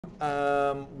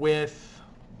I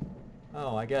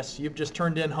guess you've just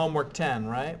turned in homework 10,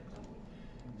 right?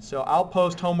 So I'll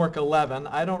post homework 11.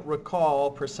 I don't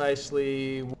recall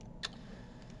precisely.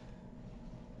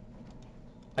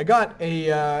 I got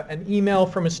an email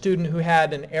from a student who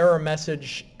had an error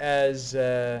message as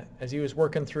he was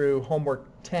working through homework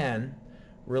 10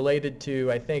 related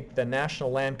to, I think, the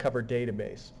National Land Cover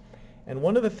Database. And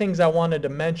one of the things I wanted to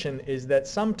mention is that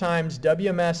sometimes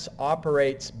WMS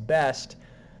operates best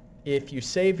if you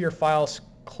save your files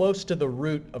close to the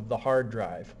root of the hard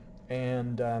drive.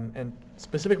 And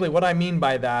specifically what I mean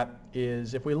by that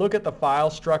is if we look at the file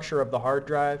structure of the hard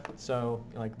drive, so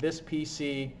like this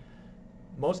PC,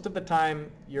 most of the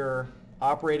time your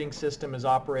operating system is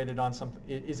operated on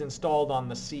is installed on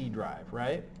the C drive,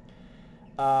 right?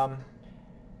 And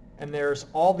there's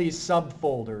all these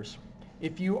subfolders.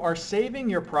 If you are saving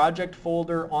your project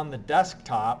folder on the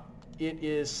desktop, it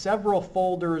is several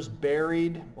folders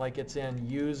buried, like it's in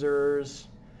users,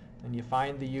 and you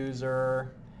find the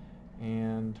user,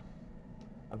 and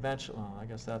eventually, well, I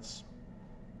guess that's,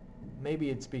 maybe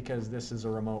it's because this is a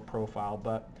remote profile,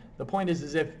 but the point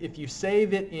is if you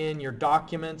save it in your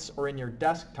documents or in your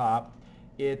desktop,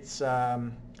 it's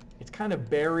kind of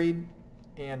buried,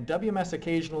 and WMS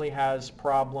occasionally has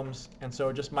problems, and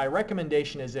so just my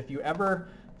recommendation is if you ever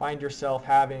find yourself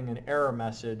having an error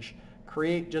message,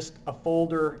 create just a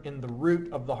folder in the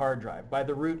root of the hard drive. By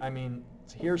the root, I mean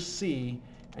here's C,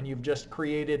 and you've just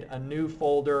created a new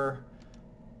folder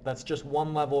that's just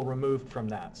one level removed from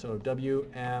that. So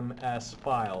WMS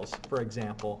files, for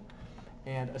example.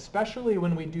 And especially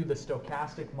when we do the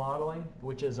stochastic modeling,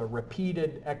 which is a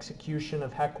repeated execution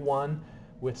of HEC1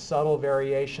 with subtle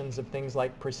variations of things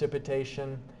like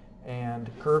precipitation and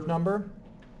curve number,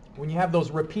 when you have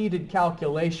those repeated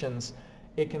calculations,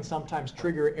 it can sometimes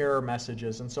trigger error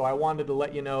messages. And so I wanted to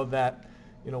let you know that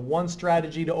one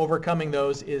strategy to overcoming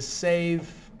those is save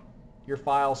your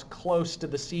files close to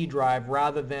the C drive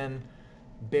rather than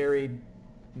buried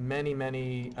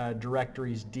many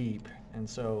directories deep. And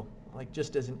so, like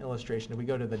just as an illustration, if we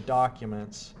go to the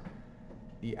documents,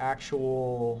 the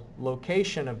actual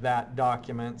location of that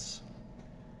documents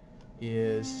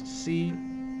is C.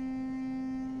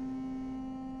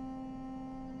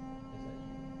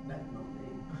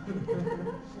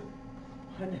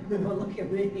 Don't look at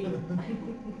me.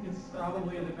 It's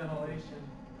probably the ventilation.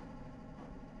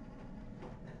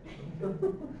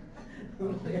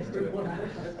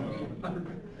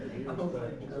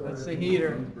 That's the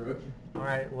heater. All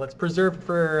right, well, it's preserved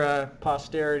for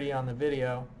posterity on the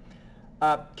video.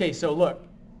 Okay, so look,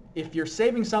 if you're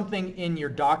saving something in your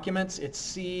documents, it's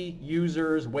C,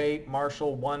 users, wait,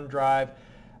 Marshall, OneDrive,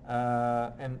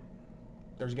 and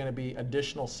there's going to be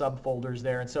additional subfolders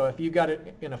there. And so if you've got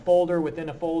it in a folder, within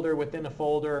a folder, within a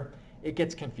folder, it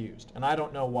gets confused. And I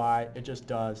don't know why, it just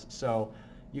does. So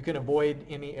you can avoid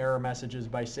any error messages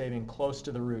by saving close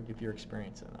to the root if you're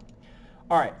experiencing them.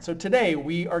 All right, so today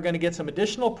we are going to get some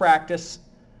additional practice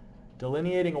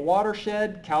delineating a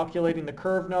watershed, calculating the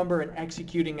curve number, and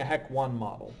executing a HEC1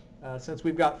 model. Since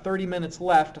we've got 30 minutes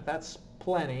left, that's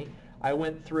plenty. I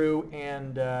went through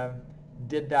and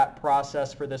did that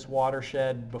process for this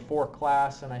watershed before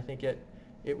class, and I think it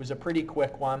was a pretty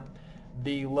quick one.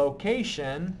 The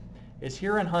location is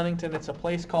here in Huntington. It's a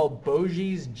place called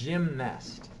Bogey's Gym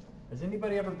Nest. Has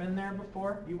anybody ever been there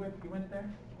before? You went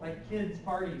there? Like kids'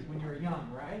 parties when you were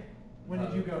young, right? When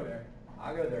did you go there?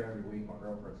 I go there every week. My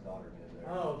girlfriend's daughter goes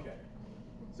there. Oh, okay.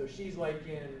 So she's like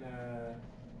in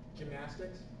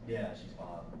gymnastics? Yeah, she's 5.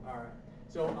 All right.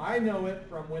 So I know it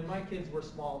from when my kids were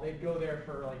small. They'd go there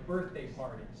for like birthday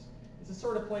parties. It's a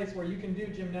sort of place where you can do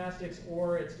gymnastics,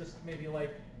 or it's just maybe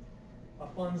like a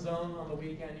fun zone on the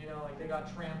weekend. Like they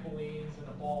got trampolines and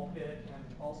a ball pit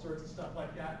and all sorts of stuff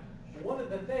like that. But one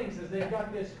of the things is they've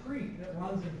got this creek that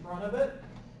runs in front of it.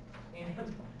 And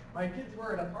my kids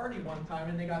were at a party one time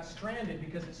and they got stranded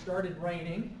because it started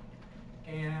raining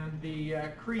and the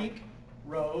creek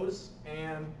rose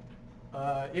and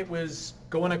it was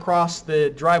going across the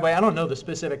driveway. I don't know the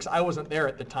specifics. I wasn't there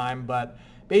at the time, but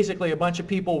basically a bunch of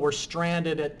people were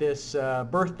stranded at this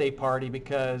birthday party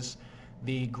because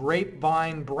the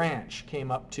Grapevine Branch came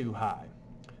up too high.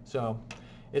 So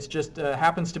it's just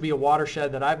happens to be a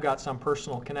watershed that I've got some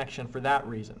personal connection for that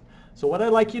reason. So what I'd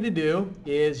like you to do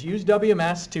is use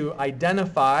WMS to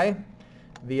identify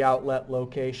the outlet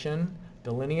location,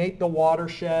 delineate the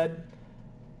watershed,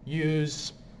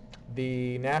 use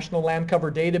the National Land Cover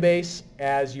Database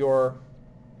as your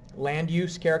land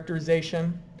use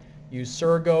characterization, use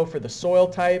Surgo for the soil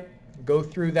type, go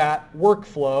through that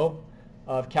workflow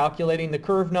of calculating the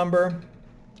curve number,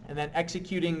 and then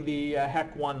executing the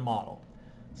HEC1 model.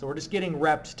 So we're just getting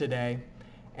reps today.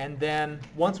 And then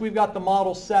once we've got the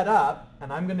model set up,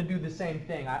 and I'm going to do the same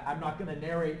thing. I'm not going to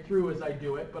narrate through as I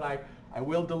do it, but I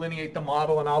will delineate the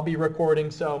model and I'll be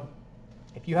recording. So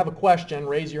if you have a question,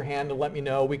 raise your hand and let me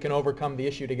know. We can overcome the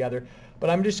issue together. But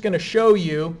I'm just going to show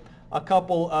you a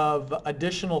couple of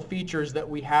additional features that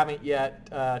we haven't yet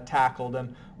tackled.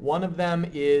 And one of them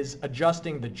is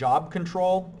adjusting the job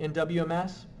control in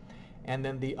WMS. And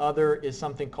then the other is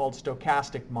something called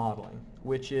stochastic modeling,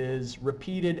 which is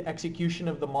repeated execution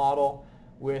of the model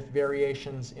with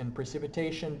variations in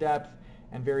precipitation depth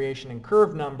and variation in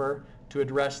curve number to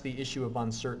address the issue of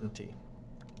uncertainty.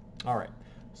 All right,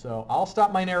 so I'll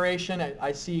stop my narration.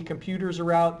 I see computers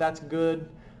are out. That's good.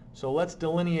 So let's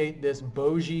delineate this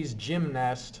Bogey's Gym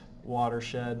Nest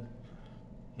watershed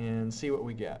and see what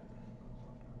we get.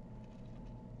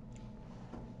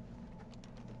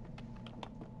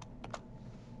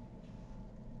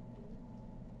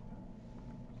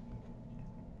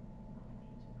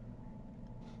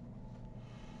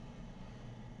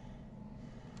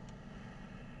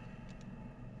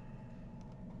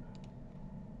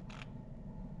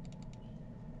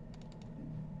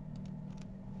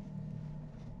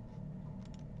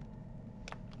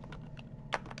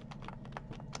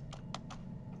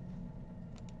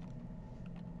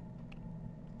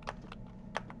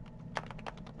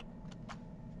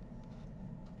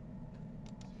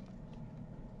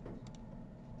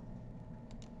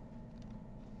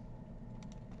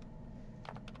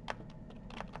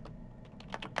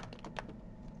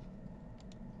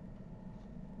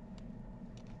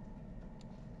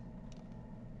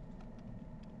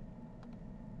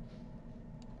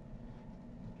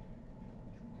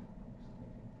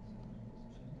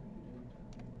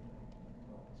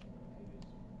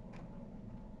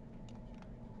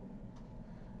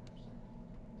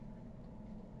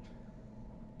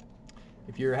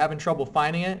 If you're having trouble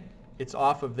finding it, it's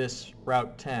off of this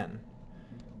Route 10.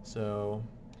 So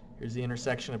here's the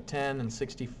intersection of 10 and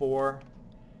 64,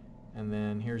 and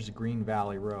then here's Green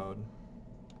Valley Road.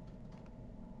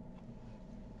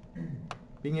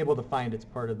 Being able to find it's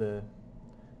part of the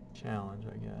challenge,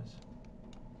 I guess.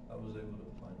 I was able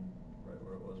to find right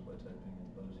where it was by typing in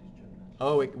Bosey's Gym Nest.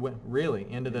 Oh, it went really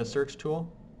into the search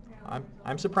tool?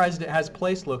 I'm surprised it has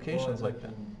place locations like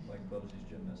that. Like Bosey's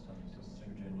Gym Nest on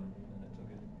Virginia, and it took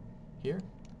it. Here?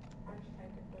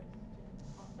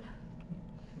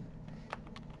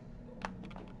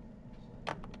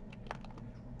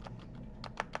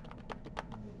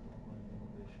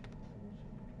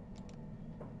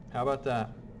 How about that?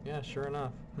 Yeah, sure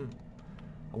enough.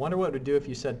 I wonder what it would do if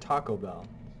you said Taco Bell.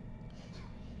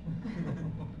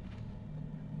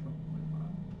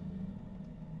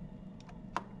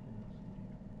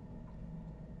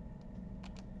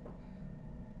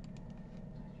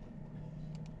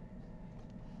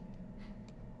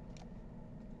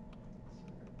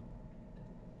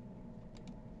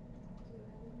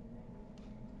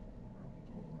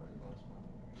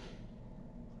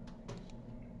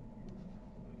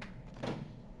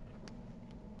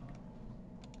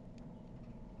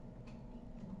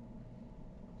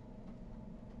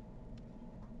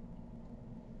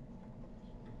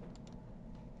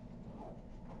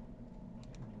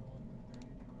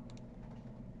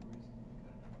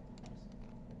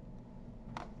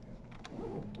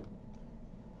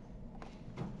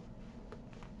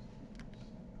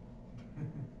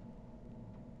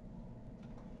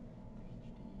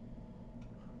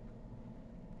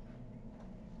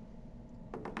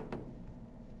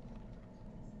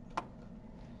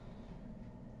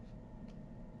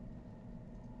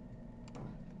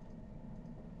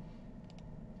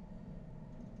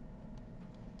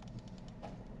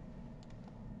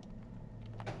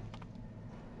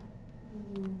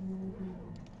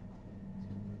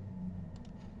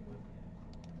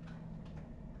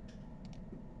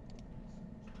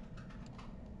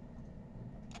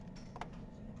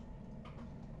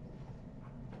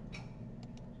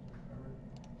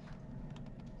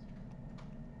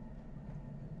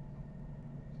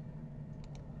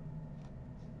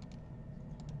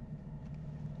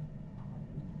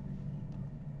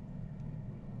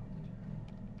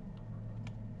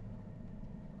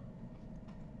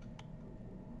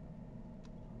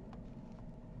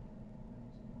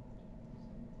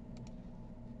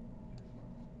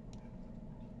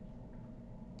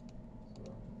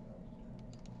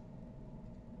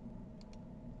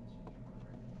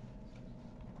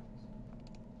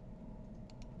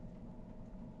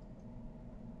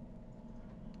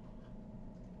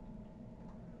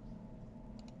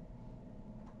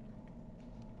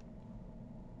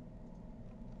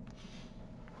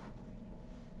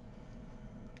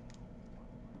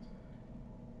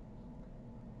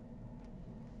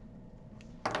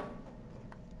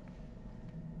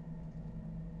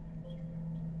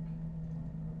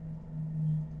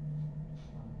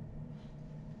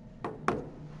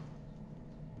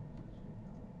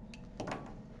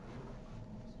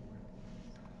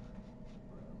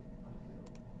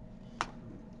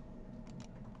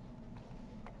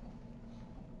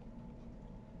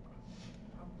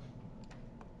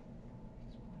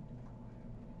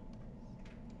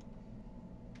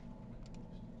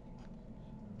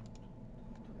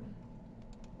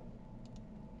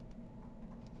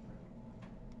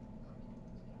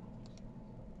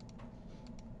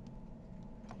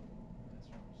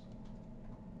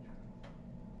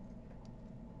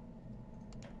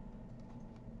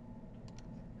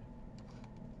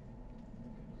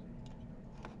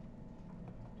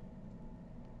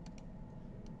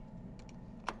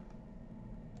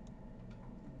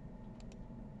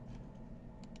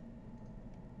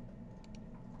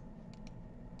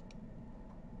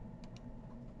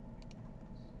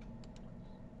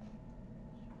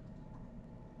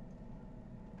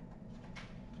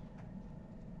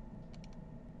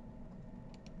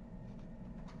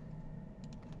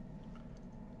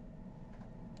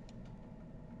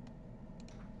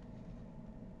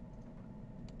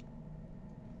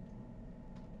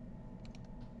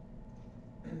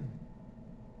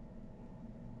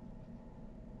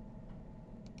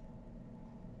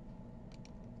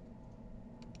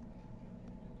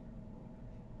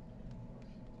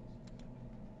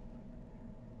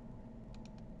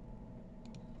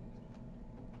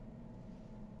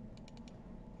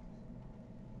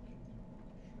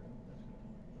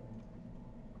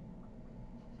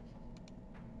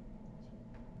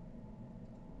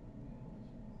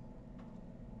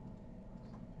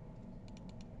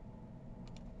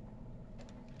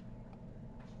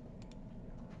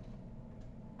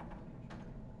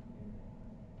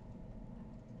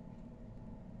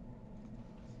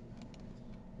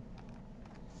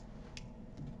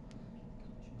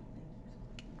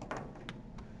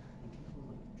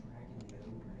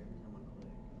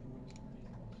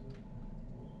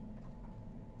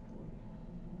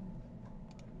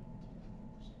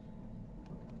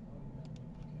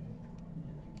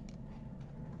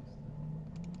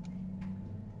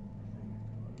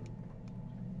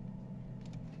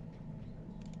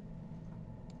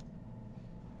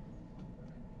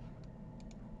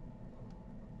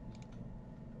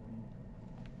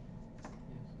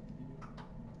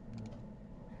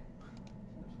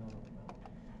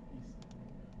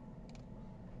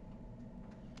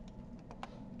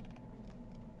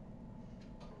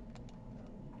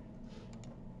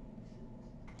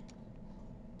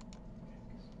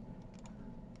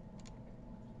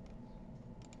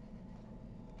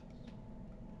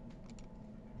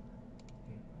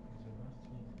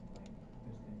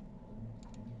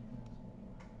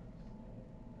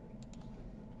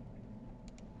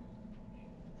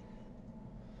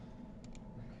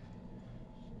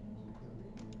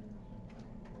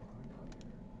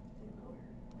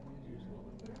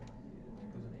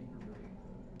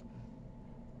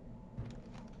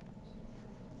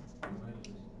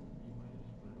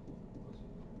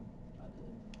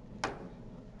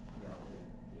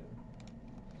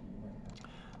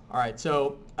 All right,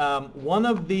 so one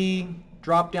of the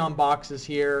drop-down boxes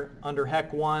here under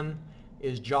HEC 1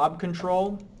 is job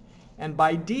control. And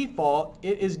by default,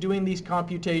 it is doing these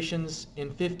computations in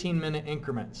 15-minute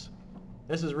increments.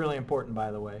 This is really important,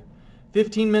 by the way.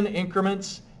 15-minute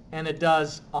increments, and it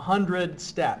does 100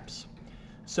 steps.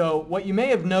 So what you may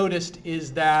have noticed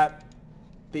is that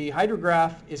the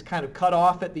hydrograph is kind of cut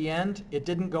off at the end. It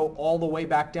didn't go all the way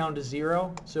back down to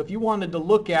 0. So if you wanted to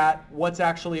look at what's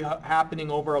actually happening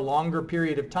over a longer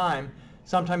period of time,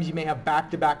 sometimes you may have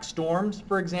back-to-back storms,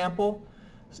 for example.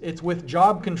 It's with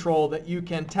job control that you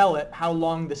can tell it how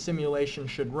long the simulation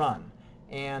should run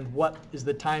and what is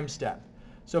the time step.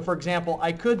 So for example,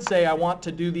 I could say I want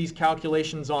to do these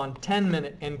calculations on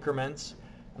 10-minute increments,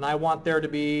 and I want there to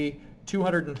be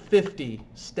 250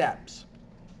 steps.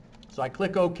 So I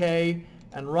click OK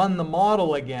and run the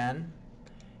model again,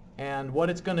 and what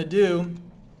it's going to do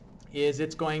is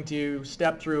it's going to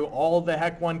step through all the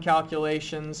HEC 1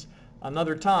 calculations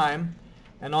another time,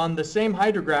 and on the same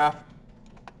hydrograph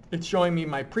it's showing me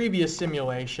my previous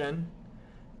simulation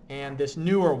and this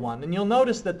newer one. And you'll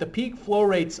notice that the peak flow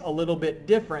rate's a little bit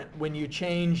different when you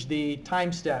change the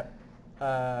time step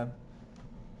from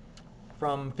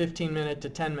 15-minute to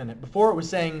 10-minute. Before it was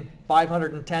saying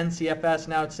 510 CFS,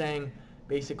 now it's saying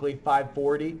basically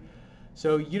 540.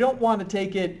 So you don't want to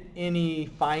take it any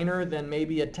finer than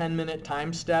maybe a 10-minute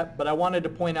time step, but I wanted to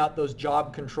point out those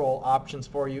job control options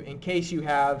for you in case you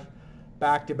have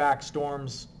back-to-back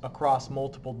storms across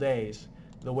multiple days.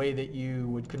 The way that you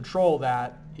would control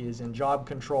that is in job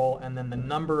control and then the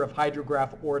number of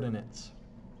hydrograph ordinates.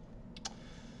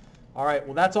 All right,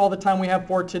 well that's all the time we have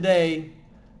for today.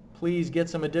 Please get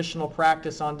some additional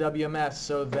practice on WMS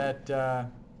so that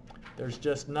there's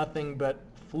just nothing but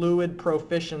fluid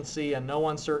proficiency and no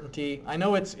uncertainty. I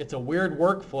know it's a weird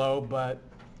workflow, but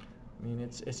I mean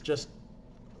it's just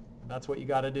that's what you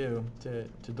got to do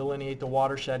to delineate the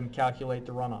watershed and calculate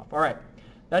the runoff. All right,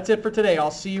 that's it for today. I'll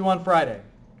see you on Friday.